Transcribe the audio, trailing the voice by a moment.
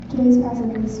Today's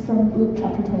passage is from Luke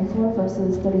chapter 24,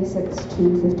 verses 36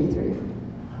 to 53.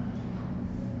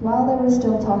 While they were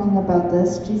still talking about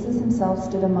this, Jesus himself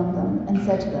stood among them and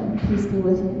said to them, "Peace be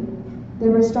with you." They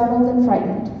were startled and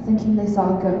frightened, thinking they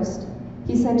saw a ghost.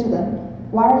 He said to them,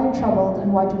 "Why are you troubled,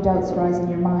 and why do doubts arise in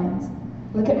your minds?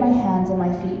 Look at my hands and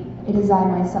my feet. It is I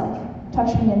myself.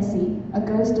 Touch me and see. A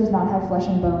ghost does not have flesh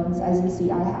and bones, as you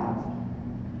see I have."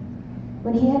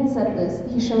 When he had said this,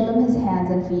 he showed them his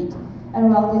hands and feet. And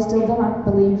while they still did not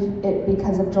believe it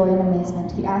because of joy and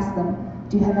amazement, he asked them,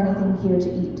 "Do you have anything here to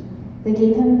eat?" They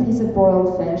gave him a piece of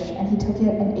broiled fish, and he took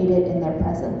it and ate it in their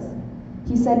presence.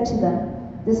 He said to them,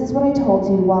 "This is what I told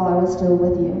you while I was still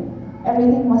with you.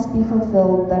 Everything must be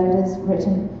fulfilled that it is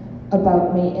written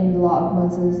about me in the law of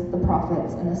Moses, the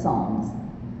prophets, and the Psalms."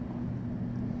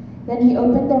 Then he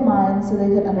opened their minds so they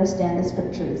could understand the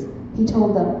scriptures. He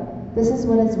told them, "This is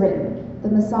what is written. The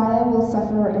Messiah will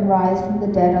suffer and rise from the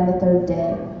dead on the third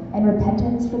day, and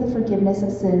repentance for the forgiveness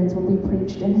of sins will be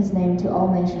preached in his name to all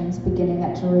nations, beginning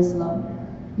at Jerusalem.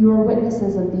 You are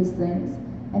witnesses of these things,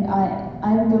 and I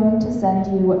am going to send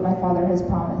you what my Father has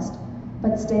promised.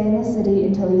 But stay in the city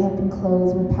until you have been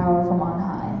clothed with power from on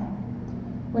high."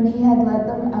 When he had led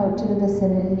them out to the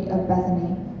vicinity of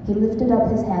Bethany, he lifted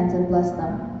up his hands and blessed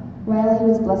them. While he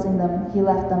was blessing them, he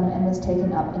left them and was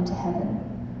taken up into heaven.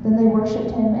 Then they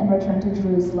worshipped him and returned to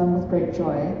Jerusalem with great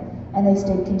joy, and they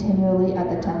stayed continually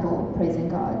at the temple, praising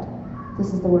God.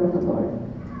 This is the word of the Lord.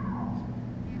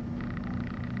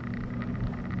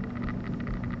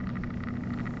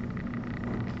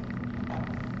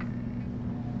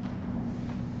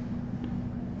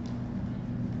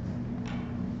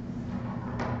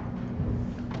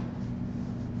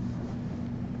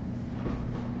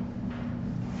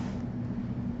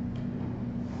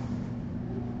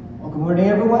 Good morning,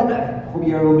 everyone. I hope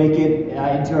you will make it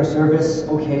into our service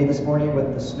okay this morning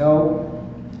with the snow.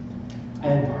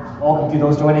 And welcome to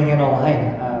those joining in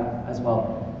online as well.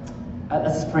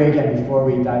 Let's just pray again before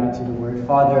we dive into the Word.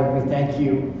 Father, we thank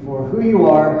you for who you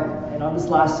are. And on this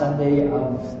last Sunday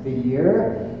of the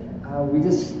year, we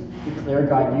just declare,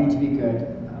 God, you to be good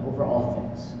over all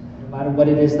things. No matter what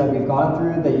it is that we've gone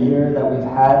through, the year that we've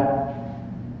had,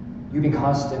 you've been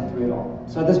constant through it all.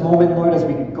 So at this moment, Lord, as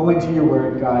we go into your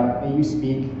word, God, may you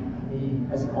speak.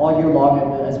 As all year long,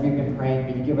 as we've been praying,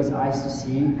 may you give us eyes to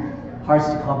see, hearts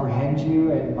to comprehend you,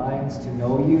 and minds to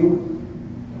know you.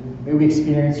 And may we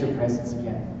experience your presence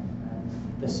again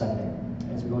this Sunday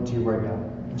as we go into your word now.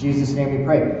 In Jesus' name we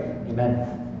pray. Amen.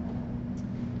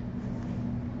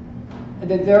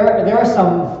 There are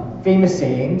some famous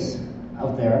sayings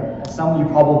out there. Some you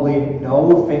probably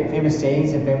know, famous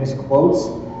sayings and famous quotes.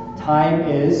 Time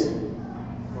is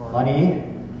money.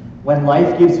 When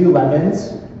life gives you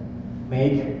lemons,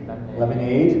 make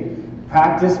lemonade.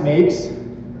 Practice makes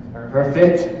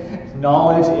perfect.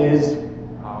 Knowledge is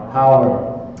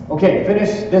power. Okay,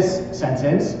 finish this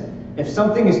sentence. If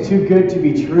something is too good to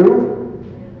be true,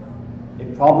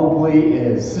 it probably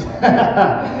is.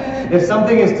 If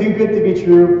something is too good to be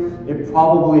true, it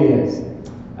probably is.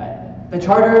 The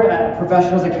Chartered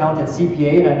Professionals Accountant,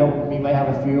 CPA, and I know we might have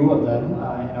a few of them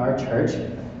in our church,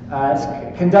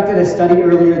 conducted a study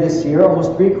earlier this year.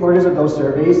 Almost 3/4 of those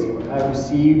surveys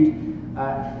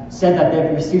said that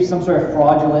they've received some sort of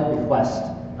fraudulent request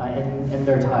in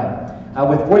their time,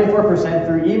 with 44%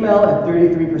 through email and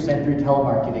 33% through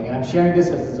telemarketing. And I'm sharing this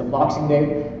because it's a Boxing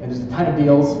Day and there's a ton of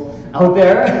deals out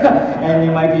there. And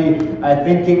you might be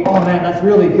thinking, oh man, that's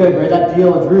really good, right? That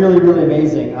deal is really, really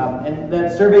amazing. And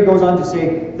that survey goes on to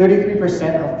say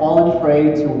 33% have fallen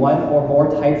prey to one or more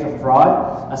types of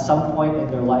fraud at some point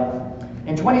in their life.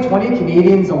 In 2020,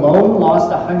 Canadians alone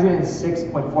lost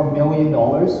 $106.4 million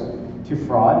to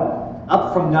fraud,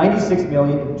 up from $96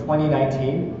 million in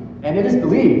 2019. And it is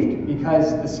believed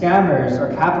because the scammers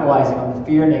are capitalizing on the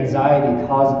fear and anxiety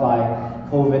caused by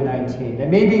COVID-19. And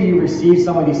maybe you receive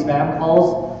some of these spam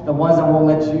calls, the ones that won't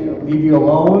leave you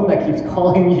alone, that keeps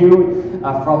calling you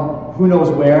from who knows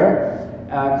where,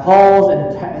 calls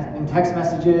and text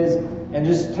messages, and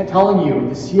just telling you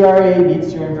the CRA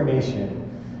needs your information.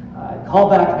 Call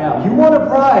back now. You won a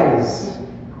prize.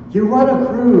 You won a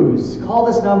cruise. Call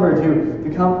this number to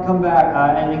come back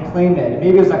and claim it. And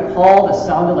maybe it was a call that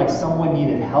sounded like someone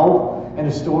needed help, and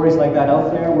there's stories like that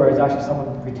out there where it's actually someone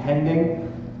pretending.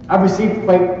 I've received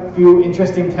quite a few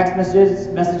interesting text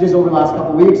messages over the last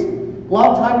couple of weeks.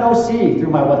 Long time no see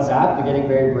through my WhatsApp. They're getting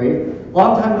very brave.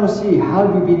 Long time no see. How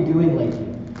have you been doing lately?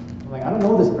 I'm like, I don't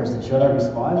know this person. Should I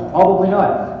respond? Probably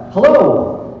not.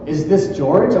 Hello, is this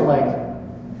George? I'm like,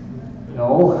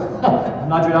 no, I'm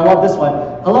not doing. I love this one.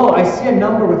 Hello, I see a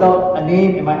number without a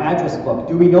name in my address book.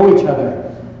 Do we know each other?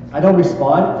 I don't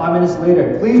respond. 5 minutes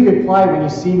later, please reply when you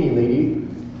see me, lady.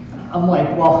 I'm like,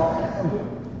 well,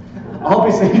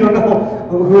 obviously you don't know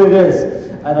who it is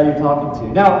that you're talking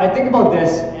to. Now, I think about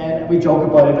this, and we joke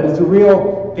about it, but it's a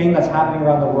real thing that's happening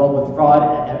around the world with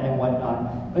fraud and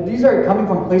whatnot. But these are coming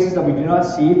from places that we do not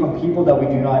see, from people that we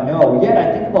do not know. Yet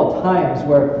I think about times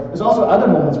where there's also other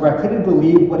moments where I couldn't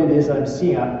believe what it is that I'm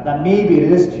seeing, that maybe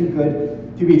it is too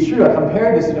good to be true. I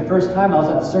compared this to the first time I was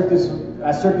at Cirque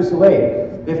du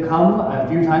Soleil. They've come a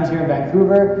few times here in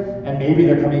Vancouver, and maybe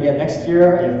they're coming again next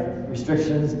year if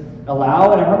restrictions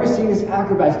allow. And I remember seeing these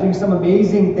acrobats doing some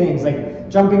amazing things, like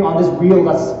jumping on this wheel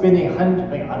that's spinning I don't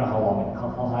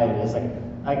know how high it is,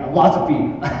 like lots of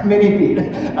feet, many feet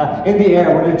in the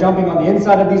air, where they're jumping on the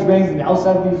inside of these rings and the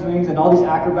outside of these rings, and all these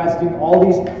acrobats doing all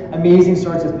these amazing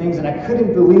sorts of things. And I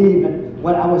couldn't believe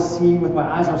what I was seeing with my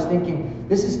eyes. I was thinking,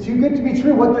 this is too good to be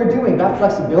true, what they're doing. That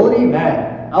flexibility,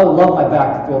 man, I would love my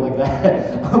back to feel like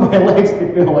that, or my legs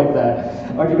to feel like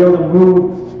that, or to be able to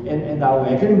move in that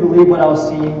way. I couldn't believe what I was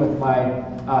seeing with my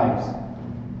eyes.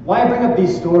 Why I bring up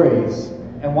these stories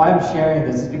and why I'm sharing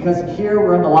this is because here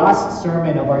we're in the last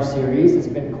sermon of our series. It's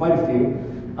been quite a few.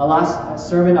 A last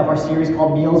sermon of our series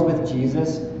called Meals with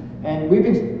Jesus. And we've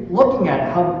been looking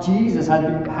at how Jesus has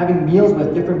been having meals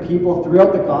with different people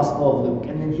throughout the Gospel of Luke.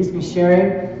 And then he's been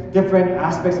sharing different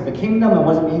aspects of the kingdom and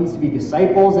what it means to be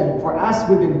disciples. And for us,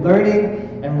 we've been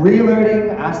learning and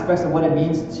relearning aspects of what it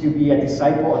means to be a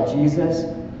disciple of Jesus.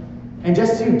 And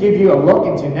just to give you a look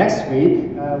into next week,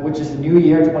 which is the new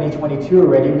year, 2022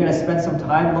 already, we're going to spend some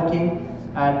time looking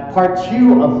at part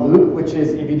 2 of Luke, which is,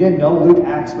 if you didn't know, Luke,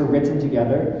 Acts were written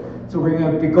together. So we're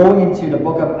going to be going into the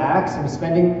book of Acts and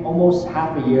spending almost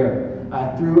half a year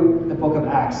through the book of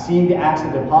Acts, seeing the Acts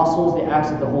of the Apostles, the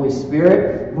Acts of the Holy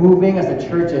Spirit, moving as the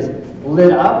church is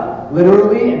lit up,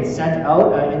 literally, and sent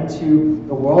out into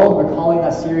the world. We're calling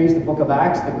that series, the book of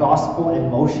Acts, the Gospel in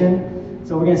Motion.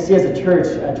 So we're going to see as a church,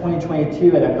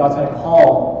 2022, that God's going to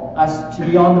call us to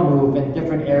be on the move in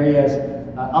different areas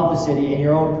of the city in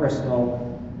your own personal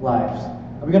lives.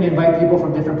 We're going to invite people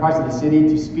from different parts of the city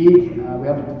to speak. We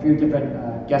have a few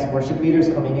different guest worship leaders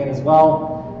coming in as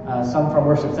well. Some from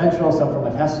Worship Central, some from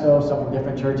Atesto, some from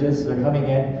different churches. They're coming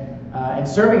in and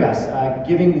serving us,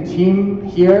 giving the team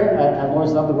here at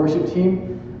Lord's Love, the worship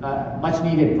team, much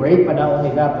needed break, but not only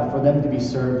that, but for them to be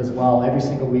served as well every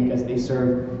single week as they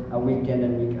serve week in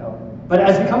and week out. But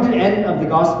as we come to the end of the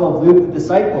Gospel of Luke, the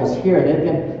disciples here, they've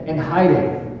been in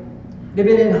hiding. They've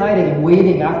been in hiding and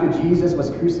waiting after Jesus was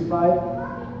crucified.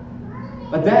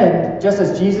 But then, just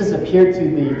as Jesus appeared to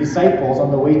the disciples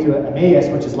on the way to Emmaus,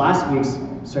 which is last week's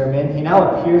sermon, he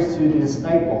now appears to the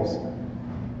disciples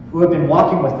who have been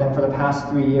walking with them for the past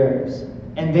 3 years.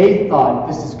 And they thought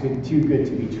this is too good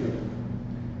to be true.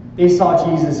 They saw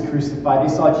Jesus crucified.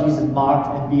 They saw Jesus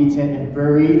mocked and beaten and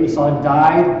buried. They saw him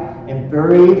died and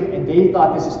buried, and they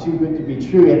thought this is too good to be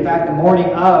true. In fact, the morning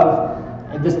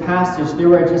of, in this passage, they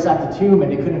were just at the tomb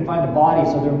and they couldn't find the body,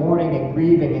 so they're mourning and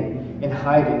grieving and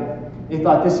hiding. They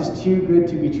thought this is too good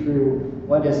to be true,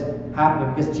 what is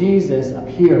happening, because Jesus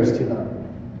appears to them.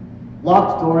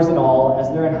 Locked doors and all, as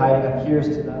they're in hiding, appears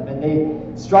to them, and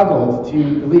they struggled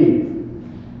to believe.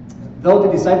 Though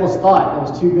the disciples thought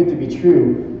it was too good to be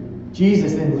true,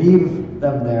 Jesus didn't leave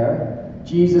them there.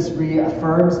 Jesus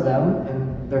reaffirms them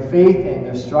in their faith and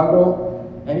their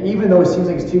struggle. And even though it seems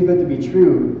like it's too good to be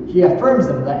true, he affirms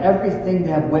them that everything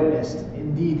they have witnessed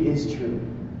indeed is true.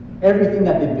 Everything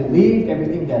that they believed,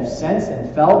 everything they have sensed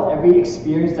and felt, every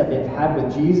experience that they've had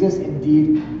with Jesus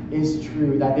indeed is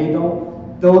true. That they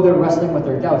don't, though they're wrestling with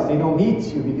their doubts, they don't need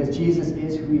to, because Jesus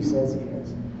is who he says he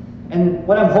is. And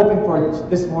what I'm hoping for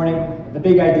this morning, the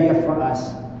big idea for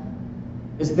us,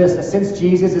 is this: that since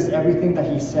Jesus is everything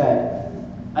that he said,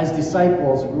 as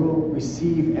disciples we'll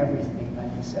receive everything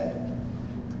that he said.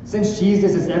 Since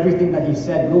Jesus is everything that he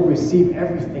said, we'll receive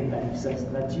everything that he says.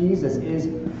 That Jesus is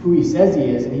who he says he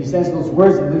is. And he says those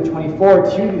words in Luke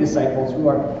 24 to the disciples who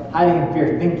are hiding in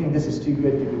fear, thinking this is too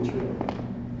good to be true.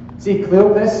 See,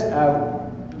 Cleopas,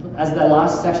 as the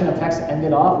last section of text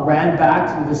ended off, ran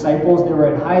back to the disciples. They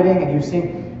were in hiding, and he was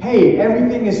saying, hey,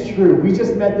 everything is true. We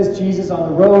just met this Jesus on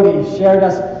the road. He shared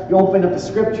us. He opened up the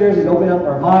scriptures. He opened up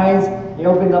our minds. He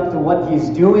opened up to what he's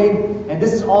doing. And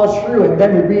this is all true. And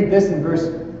then we read this in verse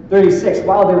 36.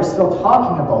 While they were still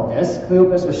talking about this,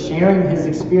 Cleopas was sharing his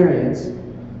experience.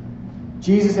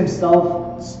 Jesus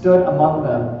himself stood among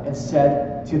them and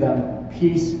said to them,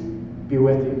 peace be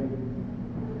with you.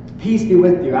 Peace be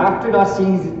with you. After not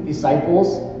seeing the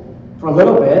disciples for a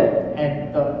little bit,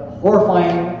 and the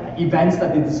horrifying events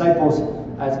that the disciples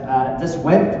just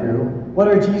went through, what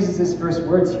are Jesus' first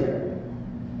words here?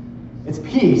 It's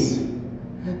peace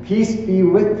Peace be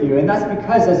with you. And that's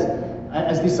because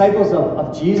as disciples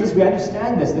of Jesus, we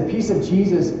understand this. The peace of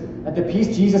Jesus, the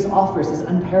peace Jesus offers is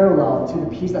unparalleled to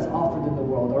the peace that's offered in the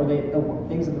world, or the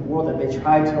things in the world that they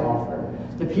try to offer.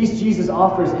 The peace Jesus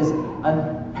offers is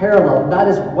unparalleled. And that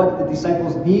is what the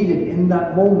disciples needed in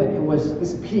that moment. It was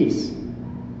this peace.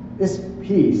 This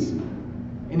peace.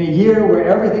 In a year where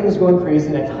everything was going crazy,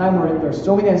 in a time where there's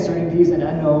so many uncertainties and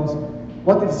unknowns,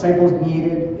 what the disciples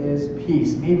needed is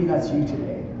peace. Maybe that's you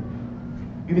today.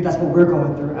 Maybe that's what we're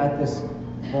going through at this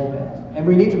moment. And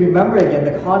we need to remember again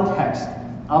the context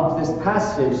of this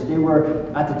passage. They were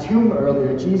at the tomb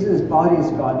earlier. Jesus' body is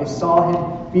gone. They saw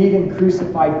him beaten,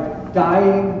 crucified,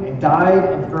 dying, and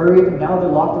died, and buried, and now they're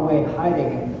locked away and hiding.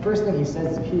 And the first thing he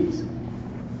says is peace.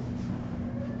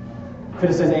 Could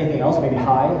have said anything else, maybe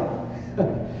hi.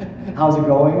 How's it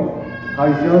going? How are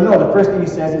you feeling? No, the first thing he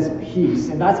says is peace.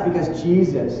 And that's because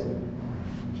Jesus,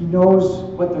 he knows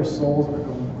what their souls are going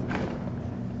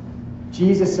through.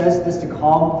 Jesus says this to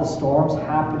calm the storms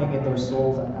happening in their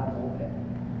souls at that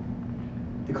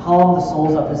moment. To calm the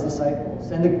souls of his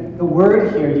disciples. And the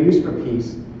word here used for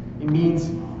peace, it means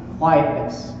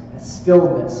quietness,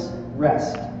 stillness,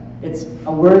 rest. It's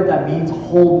a word that means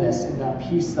wholeness and that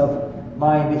peace of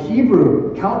mind. The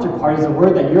Hebrew counterpart is a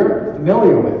word that you're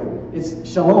familiar with.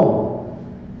 It's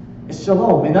shalom. It's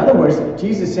shalom. In other words,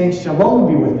 Jesus is saying, shalom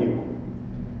be with you.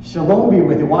 Shalom be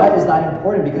with you. Why is that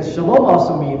important? Because shalom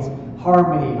also means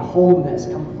harmony, wholeness,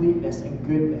 completeness, and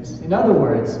goodness. In other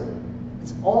words,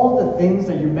 it's all the things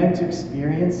that you're meant to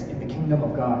experience in the kingdom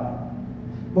of God.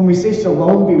 When we say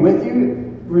shalom be with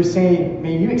you, we're saying,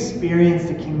 may you experience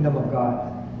the kingdom of God.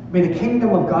 May the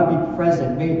kingdom of God be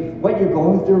present. May what you're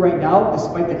going through right now,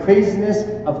 despite the craziness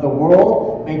of the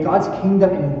world, may God's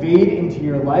kingdom invade into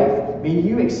your life. May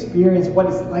you experience what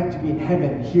it's like to be in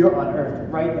heaven here on earth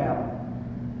right now.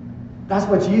 That's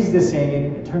what Jesus is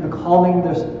saying in terms of calming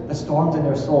the storms in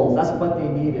their souls. That's what they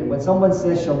needed. When someone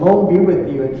says, shalom be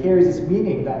with you, it carries this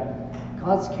meaning that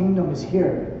God's kingdom is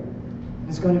here.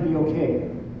 It's going to be okay.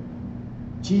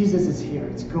 Jesus is here.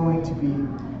 It's going to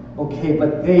be okay.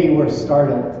 But they were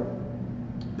startled.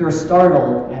 They were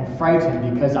startled and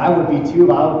frightened because I would be too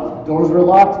loud. Doors were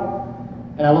locked.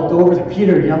 And I looked over to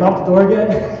Peter. You unlock the door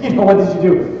again? What did you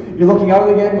do? You're looking out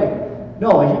again?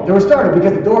 No, they were startled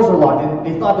because the doors were locked. And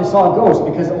they thought they saw a ghost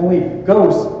because only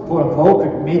ghosts, quote unquote,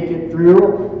 could make it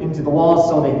through into the walls,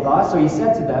 so they thought. So he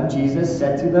said to them, Jesus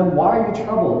said to them, why are you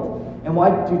troubled? And why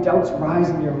do doubts rise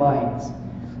in your minds?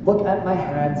 Look at my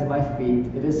hands and my feet.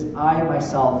 It is I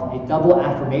myself. A double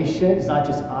affirmation. It's not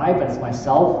just I, but it's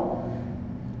myself.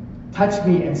 Touch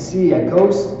me and see. A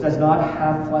ghost does not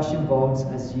have flesh and bones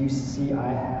as you see I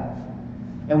have.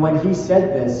 And when he said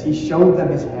this, he showed them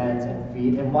his hands and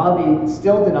feet. And while they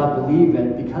still did not believe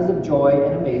it, because of joy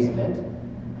and amazement,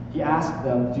 he asked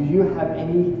them, do you have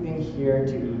anything here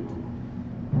to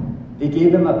eat? They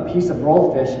gave him a piece of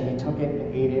rolled fish, and he took it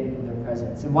and ate it in their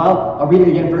presence. And I'll read it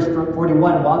again, verse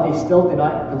 41. While they still did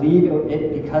not believe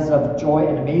it because of joy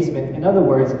and amazement, in other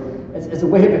words, it's a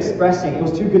way of expressing it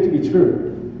was too good to be true.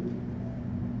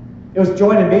 It was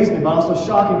joy and amazement, but also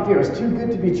shock and fear. It was too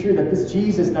good to be true that this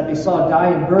Jesus that they saw die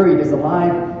and buried is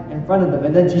alive in front of them.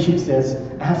 And then Jesus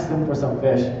asked them for some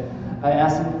fish. I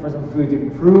asked him for some food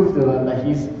to prove to them that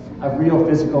he's a real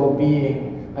physical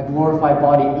being, a glorified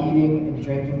body, eating and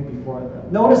drinking before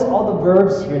them. Notice all the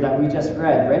verbs here that we just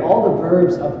read, right? All the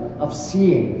verbs of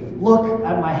seeing. Look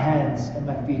at my hands and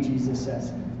my feet, Jesus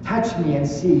says. Touch me and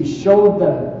see. He showed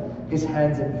them his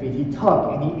hands and feet. He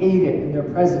took and he ate it in their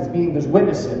presence, meaning there's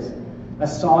witnesses that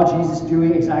saw Jesus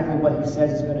doing exactly what he says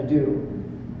he's going to do.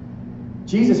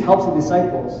 Jesus helps the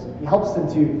disciples. He helps them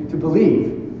to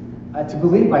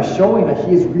believe by showing that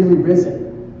he is really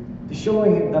risen. To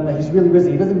showing them that he's really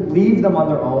risen. He doesn't leave them on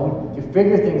their own to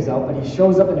figure things out, but he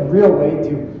shows up in a real way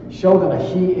to show them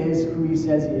that he is who he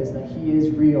says he is, that he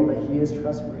is real, that he is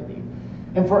trustworthy.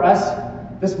 And for us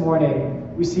this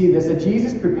morning, we see this, that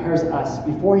Jesus prepares us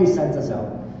before he sends us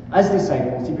out. As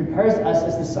disciples, he prepares us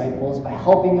as disciples by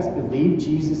helping us believe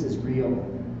Jesus is real.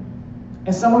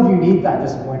 And some of you need that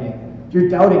this morning. You're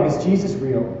doubting, is Jesus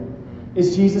real?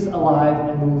 Is Jesus alive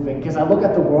and moving? Because I look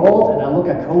at the world, and I look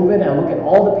at COVID, and I look at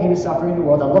all the pain and suffering in the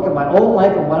world. I look at my own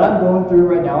life and what I'm going through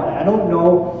right now, and I don't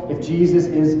know if Jesus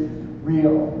is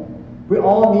real. We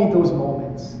all need those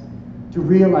moments to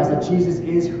realize that Jesus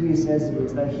is who he says he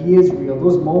is, that he is real.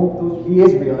 He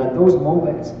is real, that those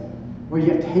moments where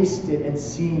you have tasted and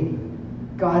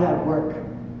seen God at work.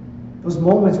 Those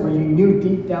moments where you knew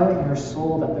deep down in your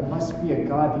soul that there must be a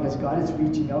God because God is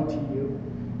reaching out to you.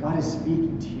 God is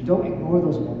speaking to you. Don't ignore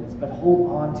those moments, but hold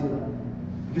on to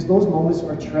them. Because those moments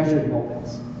are treasured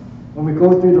moments. When we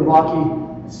go through the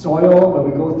rocky soil, where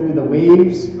we go through the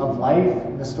waves of life,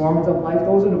 and the storms of life,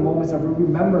 those are the moments that we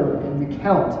remember and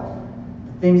recount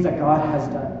the things that God has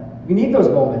done. We need those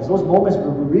moments where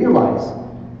we realize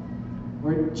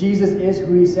where Jesus is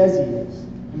who he says he is.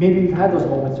 And maybe you've had those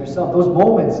moments yourself. Those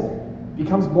moments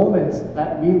becomes moments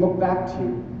that we look back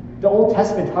to. The Old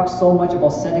Testament talks so much about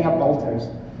setting up altars.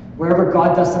 Wherever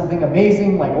God does something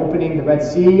amazing, like opening the Red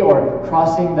Sea or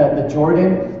crossing the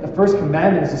Jordan, the first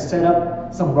commandment is to set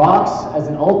up some rocks as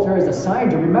an altar, as a sign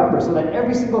to remember, so that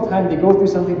every single time they go through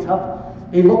something tough,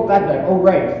 they look back like, oh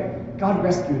right, God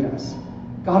rescued us.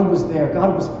 God was there,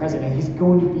 God was present, and he's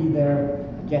going to be there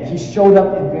again. He showed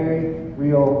up in very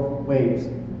real ways.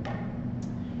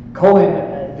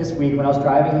 Cohen, this week when I was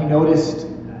driving, he noticed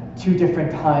two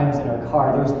different times in our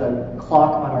car. There was the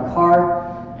clock on our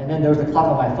car, and then there was the clock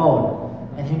on my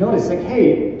phone. And he noticed, like,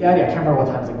 hey, Daddy, I can't remember what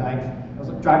time, it was like 9. I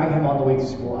was driving him on the way to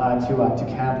school, to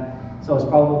camp, so it was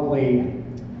probably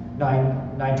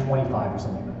 9:25 or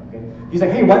something like that, okay? He's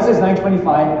like, hey, one says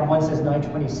 9:25 and one says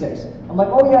 9:26. I'm like,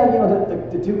 oh yeah, you know,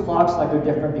 the two clocks, like, they're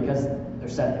different because they're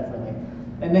set differently.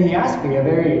 And then he asked me a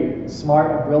very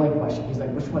smart and brilliant question. He's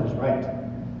like, which one is right?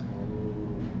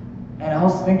 And I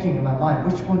was thinking in my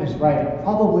mind, which one is right?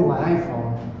 Probably my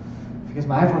iPhone, because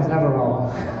my iPhone's never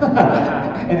wrong.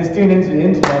 And it's tuned into the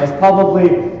internet. It's probably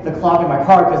the clock in my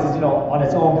car because it's, you know, on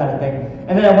its own kind of thing.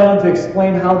 And then I went on to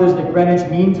explain how there's the Greenwich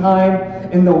Mean Time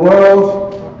in the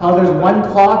world, how there's one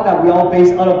clock that we all base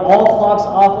out of all clocks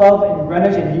off of in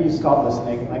Greenwich, and he stopped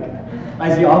listening, like,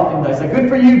 as he often does. Like, good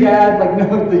for you, Dad, like,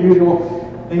 no, the usual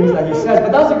things that he says.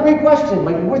 But that was a great question,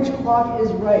 like, which clock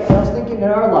is right? And I was thinking in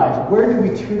our lives, where do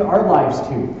we tune our lives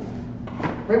to?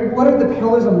 Right? What are the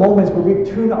pillars and moments where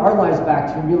we tune our lives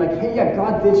back to and be like, hey, yeah,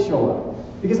 God did show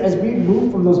up? Because as we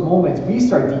move from those moments, we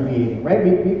start deviating, right?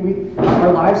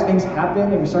 Our lives, things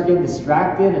happen, and we start getting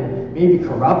distracted and maybe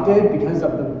corrupted because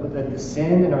of the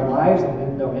sin in our lives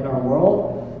and in our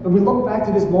world. But we look back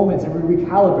to these moments and we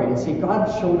recalibrate and say, God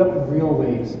showed up in real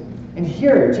ways. And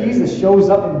here, Jesus shows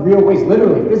up in real ways,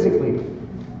 literally, physically,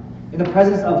 in the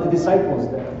presence of the disciples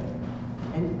there.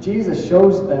 And Jesus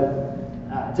shows them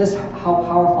just how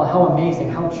powerful, how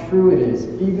amazing, how true it is.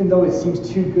 Even though it seems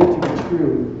too good to be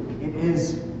true, it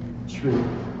is true.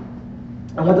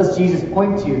 And what does Jesus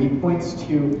point to? He points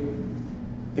to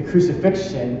the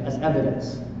crucifixion as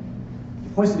evidence. He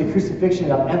points to the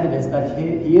crucifixion of evidence that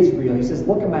he is real. He says,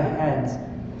 look at my hands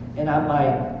and at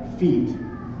my feet.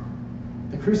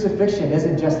 The crucifixion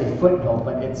isn't just a footnote,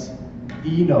 but it's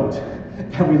the note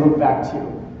that we look back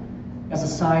to as a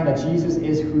sign that Jesus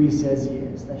is who he says he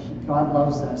is, that God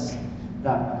loves us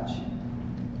that much.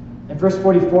 In verse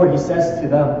 44, he says to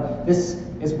them, this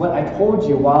is what I told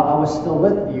you while I was still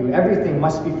with you. Everything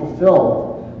must be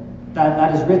fulfilled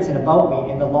that is written about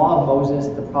me in the law of Moses,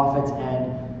 the prophets,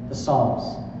 and the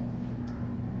Psalms.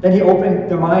 Then he opened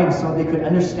their minds so they could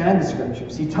understand the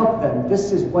scriptures. He told them,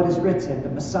 this is what is written. The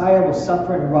Messiah will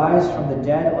suffer and rise from the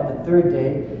dead on the third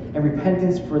day, and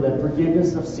repentance for the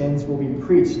forgiveness of sins will be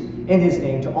preached in his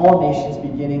name to all nations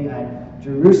beginning at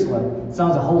Jerusalem. It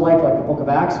sounds a whole lot like the book of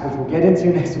Acts, which we'll get into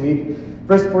next week.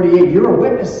 Verse 48, you are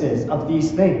witnesses of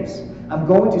these things. I'm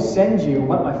going to send you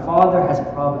what my Father has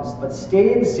promised, but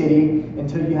stay in the city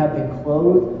until you have been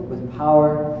clothed with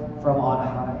power from on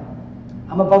high.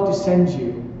 I'm about to send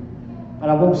you, but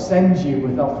I won't send you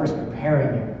without first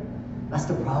preparing you. That's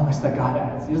the promise that God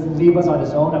has. He doesn't leave us on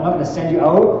his own. I'm not going to send you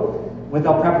out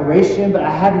without preparation, but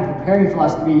I have been preparing for the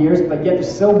last 3 years, but yet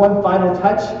there's still one final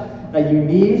touch that you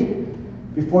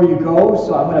need before you go.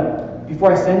 So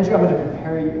before I send you, I'm going to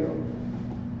prepare you.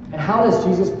 And how does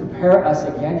Jesus prepare us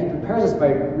again? He prepares us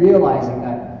by realizing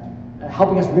that,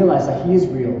 helping us realize that he is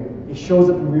real. He shows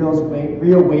up in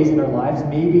real ways in our lives.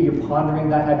 Maybe you're pondering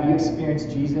that. Have you experienced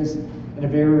Jesus in a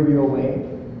very real way?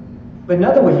 But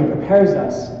another way he prepares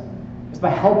us is by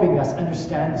helping us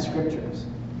understand the scriptures.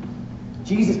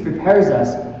 Jesus prepares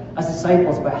us as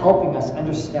disciples by helping us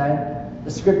understand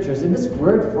the scriptures. And this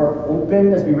word for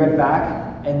open, as we read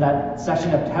back in that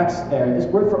section of text there, this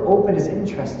word for open is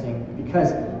interesting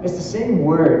because it's the same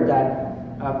word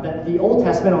that the Old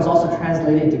Testament was also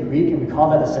translated into Greek, and we call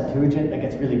that the Septuagint. That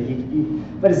gets really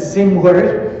geeky. But it's the same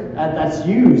word that's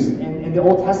used in the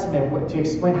Old Testament to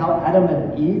explain how Adam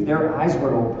and Eve, their eyes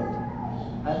were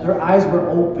opened. Their eyes were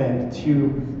opened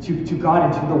to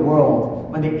God and to the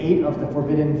world when they ate of the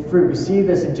forbidden fruit. We see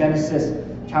this in Genesis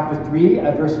chapter 3,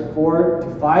 verse 4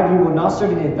 to 5. You will not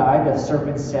certainly die, the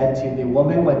serpent said to the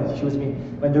woman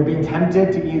when they're being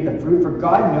tempted to eat the fruit. For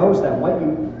God knows that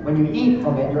when you eat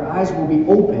from it, your eyes will be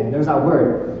open. There's that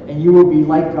word. And you will be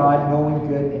like God, knowing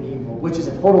good and evil, which is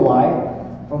a total lie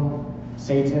from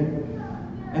Satan.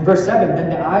 In verse 7, then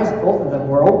the eyes, both of them,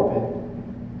 were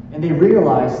open, and they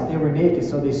realized they were naked,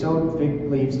 so they sewed fig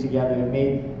leaves together and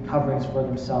made coverings for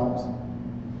themselves.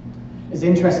 It's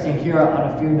interesting here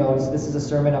on a few notes. This is a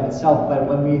sermon of itself, but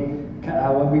when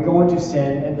we go into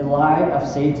sin, and the lie of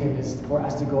Satan is for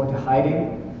us to go into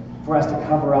hiding, for us to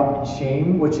cover up in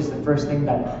shame, which is the first thing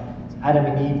that Adam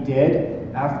and Eve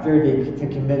did after they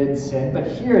committed sin. But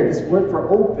here, this word for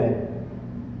open,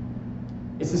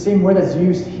 it's the same word that's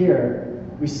used here.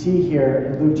 We see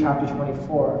here in Luke chapter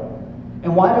 24.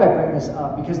 And why do I bring this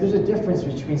up? Because there's a difference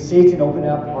between Satan opening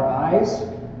up our eyes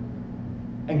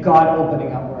and God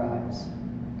opening up our eyes.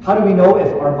 How do we know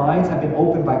if our minds have been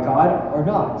opened by God or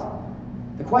not?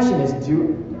 The question is,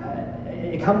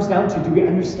 it comes down to, do we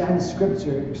understand the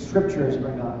scriptures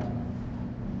or not?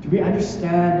 Do we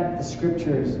understand the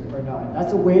scriptures or not?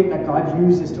 That's a way that God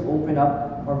uses to open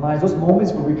up our minds. Those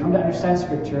moments where we come to understand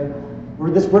scripture,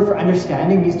 where this word for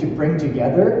understanding means to bring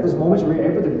together, those moments where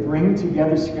you're able to bring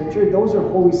together scripture, those are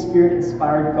Holy Spirit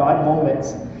inspired God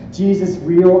moments. Jesus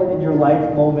real in your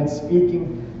life moments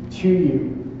speaking to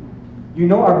you. You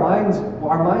know our minds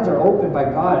are opened by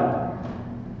God.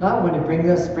 Not when it brings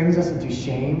us into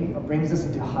shame, or brings us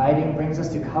into hiding, brings us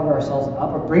to cover ourselves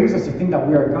up, or brings us to think that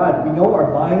we are God. We know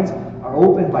our minds are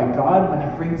opened by God when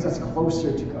it brings us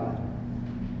closer to God.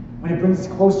 When it brings us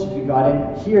closer to God.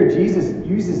 And here Jesus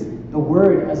uses the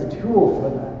word as a tool for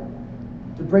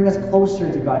that. To bring us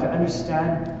closer to God, to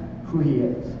understand who He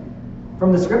is.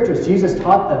 From the scriptures, Jesus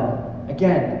taught them,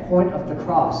 again, the point of the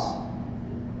cross,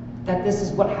 that this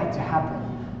is what had to happen.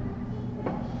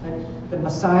 That the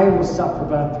Messiah will suffer,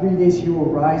 but on 3 days He will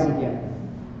rise again.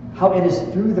 How it is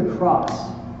through the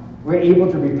cross we're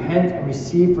able to repent and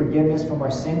receive forgiveness from our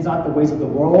sins, not the ways of the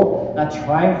world, not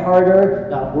trying harder,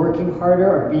 not working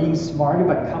harder, or being smarter,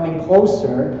 but coming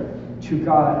closer to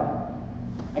God.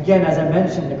 Again, as I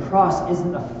mentioned, the cross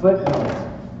isn't a footnote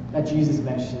that Jesus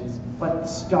mentions, but the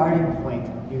starting point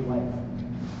of new life.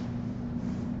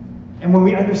 And when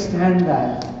we understand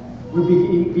that, we're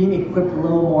being equipped a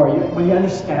little more. When you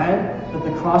understand that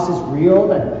the cross is real,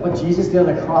 that what Jesus did on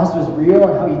the cross was real,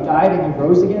 and how He died and He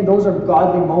rose again, those are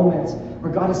godly moments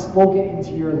where God has spoken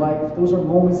into your life. Those are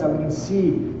moments that we can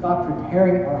see God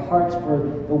preparing our hearts for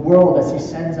the world as He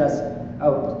sends us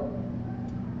out.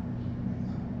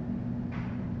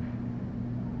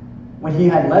 When He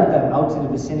had led them out to the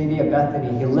vicinity of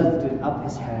Bethany, He lifted up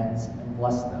His hands and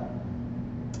blessed them.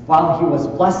 While He was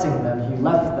blessing them, He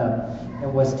left them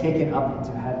and was taken up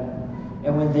into heaven.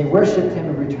 And when they worshipped Him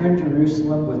and returned to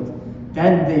Jerusalem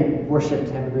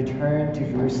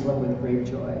with great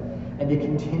joy. And they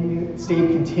stayed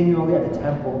continually at the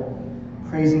temple,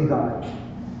 praising God.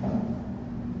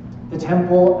 The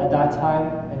temple at that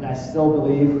time, and I still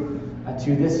believe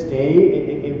to this day,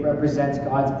 it represents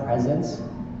God's presence.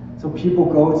 So people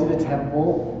go to the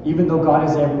temple, even though God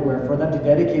is everywhere, for them to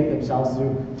dedicate themselves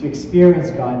to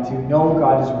experience God, to know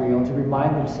God is real, to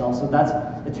remind themselves. So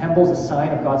the temple is a sign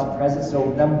of God's presence.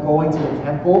 So them going to the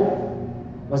temple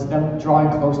was them drawing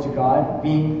close to God,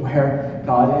 being where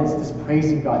God is, just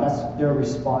praising God. That's their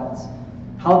response.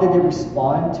 How did they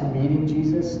respond to meeting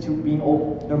Jesus,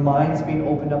 to their minds being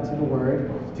opened up to the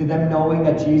Word, to them knowing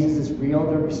that Jesus is real?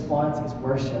 Their response is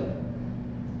worship.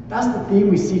 That's the theme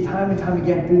we see time and time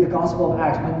again through the Gospel of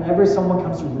Acts. Whenever someone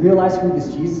comes to realize who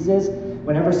this Jesus is,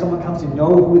 whenever someone comes to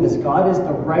know who this God is,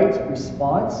 the right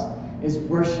response is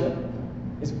worship.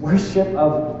 Is worship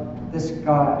of this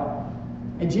God.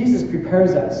 And Jesus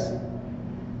prepares us.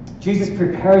 Jesus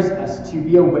prepares us to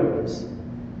be a witness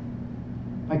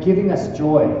by giving us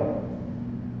joy,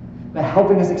 by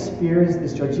helping us experience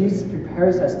this joy. Jesus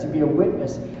prepares us to be a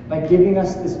witness by giving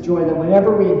us this joy, that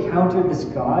whenever we encounter this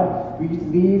God, we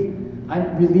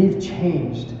leave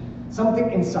changed.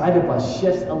 Something inside of us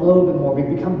shifts a little bit more.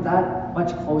 We become that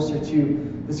much closer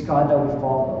to this God that we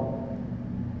follow.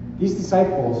 These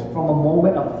disciples, from a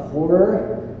moment of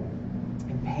horror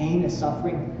and pain and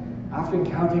suffering, after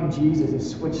encountering Jesus, have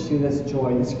switched to this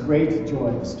joy, this great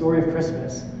joy, the story of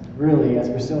Christmas, really, as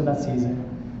we're still in that season.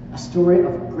 A story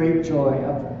of great joy,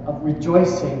 of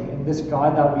rejoicing in this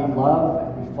God that we love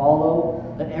and we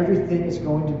follow, that everything is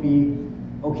going to be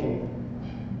okay.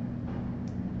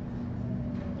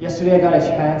 Yesterday I got a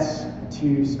chance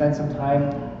to spend some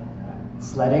time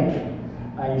sledding.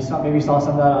 Maybe you saw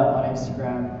some of that on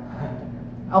Instagram.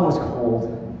 I was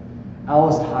cold. I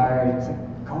was tired. It's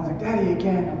like, Colin's like, Daddy,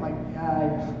 again. I'm like,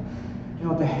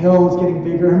 yeah, the hill's getting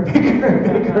bigger and bigger and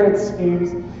bigger, it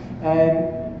seems.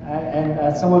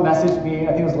 And someone messaged me,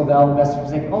 I think it was Lavelle, messaged me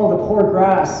saying, oh, the poor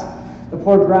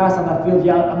grass on that field.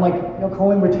 Yeah, I'm like,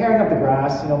 Colin, we're tearing up the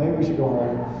grass. Maybe we should go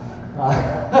home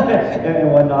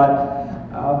and whatnot.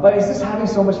 But he's just having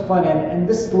so much fun. And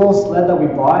this little sled that we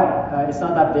bought, it's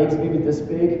not that big, it's maybe this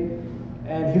big.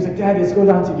 And he was like, Daddy, let's go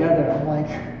down together. I'm like,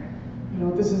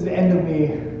 this is the end of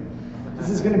me. This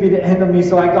is going to be the end of me.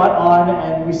 So I got on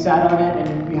and we sat on it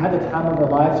and we had the time of our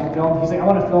lives. We filmed. He's like, I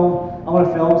want to film.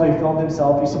 So he filmed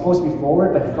himself. He's supposed to be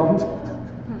forward, but he filmed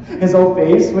his own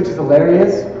face, which is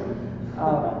hilarious.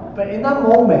 But in that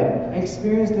moment, I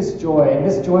experienced this joy, and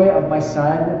this joy of my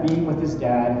son being with his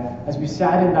dad as we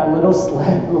sat in that little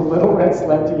sled, the little red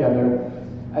sled together.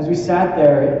 As we sat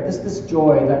there, this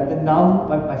joy, that the numb,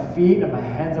 my feet and my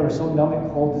hands that were so numb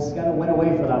and cold, just kind of went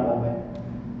away for that moment.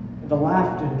 The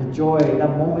laughter and the joy,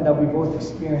 that moment that we both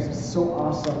experienced was so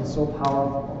awesome and so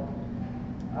powerful.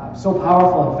 So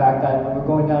powerful, in fact, that when we're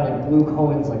going down, it blew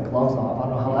Cohen's gloves off. I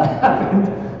don't know how that happened,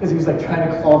 because he was trying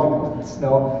to claw the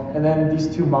snow. And then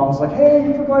these two moms hey,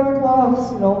 you forgot your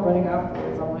gloves, running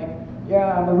afterwards. I'm like,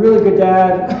 yeah, I'm a really good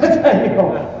dad.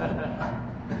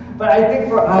 But I think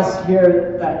for us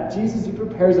here, that Jesus, he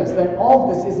prepares us, that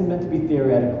all of this isn't meant to be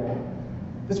theoretical.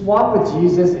 This walk with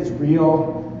Jesus is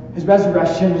real. His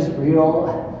resurrection is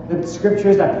real. The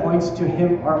scriptures that points to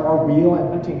him are real and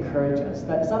meant to encourage us.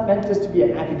 That it's not meant just to be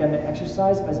an academic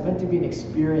exercise, but it's meant to be an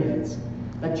experience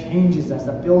that changes us,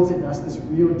 that builds in us this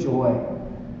real joy.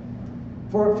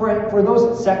 For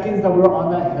those seconds that we were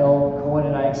on that hill, Cohen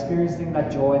and I, experiencing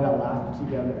that joy and that laughter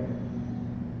together,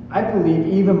 I believe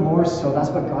even more so, that's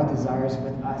what God desires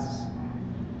with us.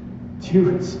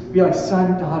 To be like,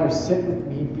 son, daughter, sit with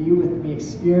me, be with me,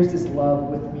 experience this love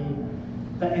with me.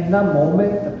 That in that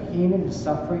moment, the pain and the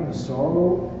suffering, the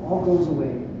sorrow, all goes away.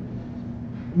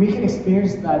 And we can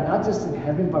experience that not just in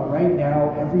heaven, but right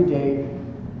now, every day,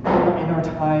 in our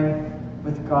time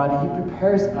with God. He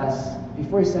prepares us,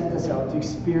 before he sent us out, to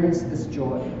experience this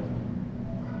joy.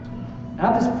 I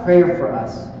have this prayer for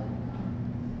us,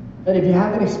 that if you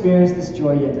haven't experienced this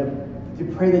joy yet, to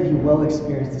pray that you will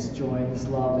experience this joy, and this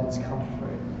love, and this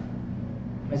comfort,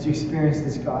 as you experience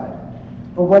this God.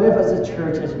 But what if as a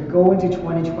church, as we go into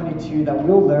 2022, that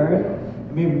we'll learn,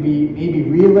 maybe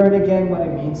relearn again what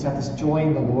it means to have this joy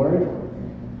in the Lord,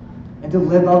 and to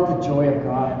live out the joy of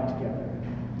God together.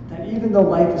 That even though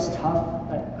life is tough,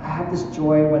 that I have this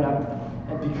joy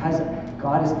because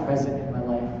God is present in my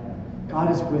life.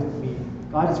 God is with me.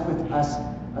 God is with us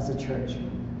as a church.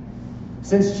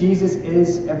 Since Jesus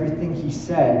is everything he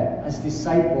said, as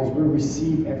disciples, we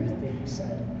receive everything he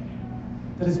said.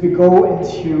 That as we go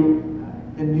into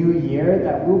the new year,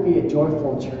 that we'll be a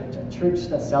joyful church, a church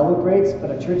that celebrates,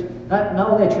 but a church, not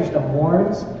only a church that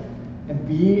mourns and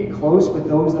be close with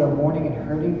those that are mourning and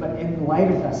hurting, but in light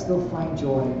of that, still find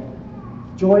joy.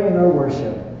 Joy in our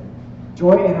worship,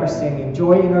 joy in our singing,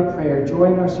 joy in our prayer,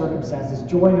 joy in our circumstances,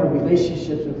 joy in our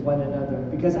relationships with one another.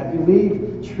 Because I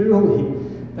believe truly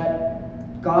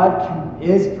that God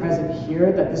is present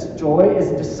here, that this joy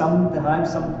isn't just sometime,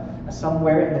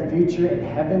 somewhere in the future in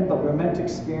heaven, but we're meant to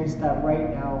experience that right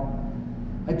now.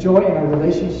 A joy in our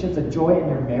relationships, a joy in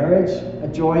your marriage, a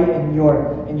joy in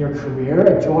your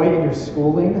career, a joy in your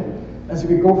schooling. As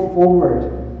we go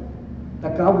forward,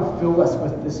 that God will fill us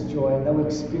with this joy, and that we'll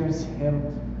experience him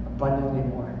abundantly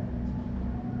more.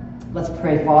 Let's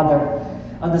pray. Father,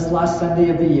 on this last Sunday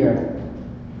of the year,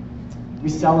 we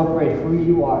celebrate who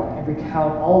you are and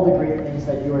recount all the great things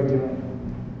that you are doing.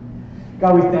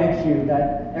 God, we thank you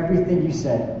that everything you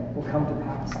said will come to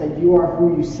pass, that you are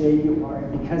who you say you are.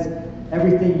 And because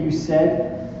everything you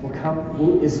said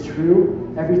is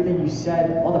true, everything you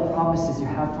said, all the promises you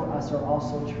have for us are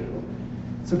also true.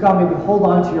 So God, may we hold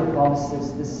on to your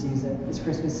promises this season, this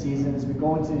Christmas season, as we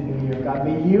go into the new year. God,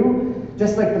 may you,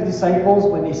 just like the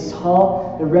disciples, when they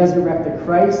saw the resurrected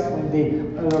Christ, when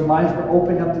their minds were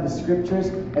opened up to the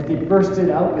scriptures, as they bursted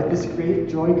out with this great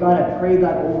joy, God, I pray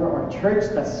that over our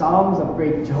church, that songs of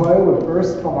great joy would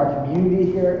burst from our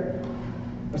community here.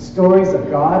 The stories of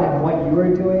God and what you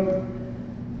are doing,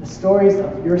 the stories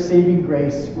of your saving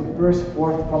grace would burst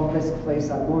forth from this place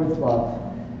at Lord's Love,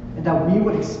 and that we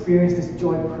would experience this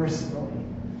joy personally.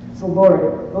 So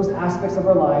Lord, those aspects of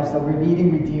our lives that we're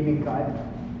needing redeeming, God,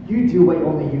 you do what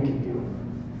only you can do.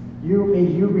 May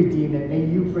you redeem it. May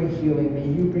you bring healing. May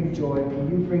you bring joy.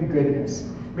 May you bring goodness.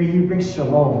 May you bring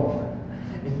shalom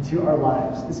into our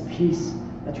lives, this peace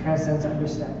that transcends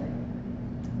understanding.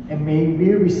 And may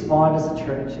we respond as a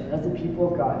church and as the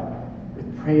people of God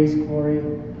with praise, glory,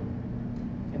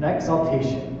 and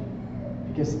exaltation,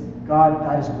 because God,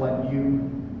 that is what you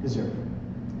deserve.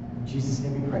 In Jesus'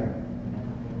 name we pray.